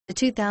The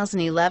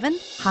 2011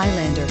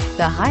 Highlander.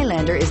 The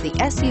Highlander is the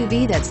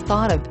SUV that's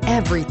thought of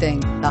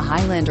everything. The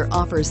Highlander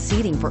offers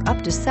seating for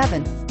up to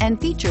 7 and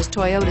features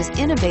Toyota's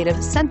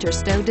innovative center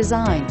stow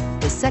design.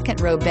 The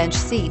second row bench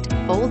seat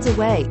folds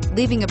away,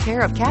 leaving a pair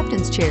of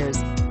captain's chairs.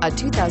 A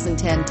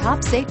 2010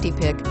 top safety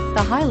pick,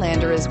 the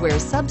Highlander is where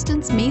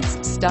substance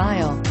meets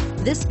style.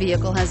 This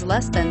vehicle has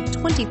less than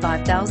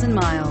 25,000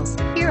 miles.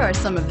 Here are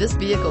some of this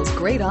vehicle's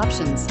great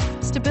options: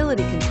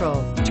 stability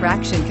control,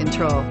 traction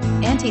control,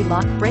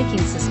 anti-lock braking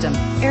system,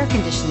 air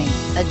conditioning,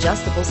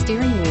 adjustable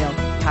steering wheel,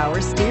 power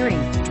steering,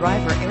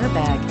 driver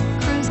airbag,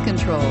 cruise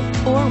control,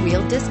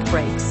 four-wheel disc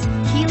brakes,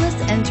 keyless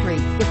entry.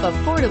 If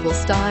affordable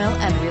style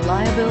and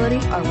reliability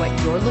are what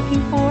you're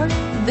looking for,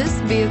 this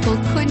vehicle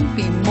couldn't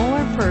be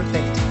more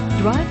perfect.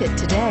 Drive it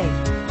today.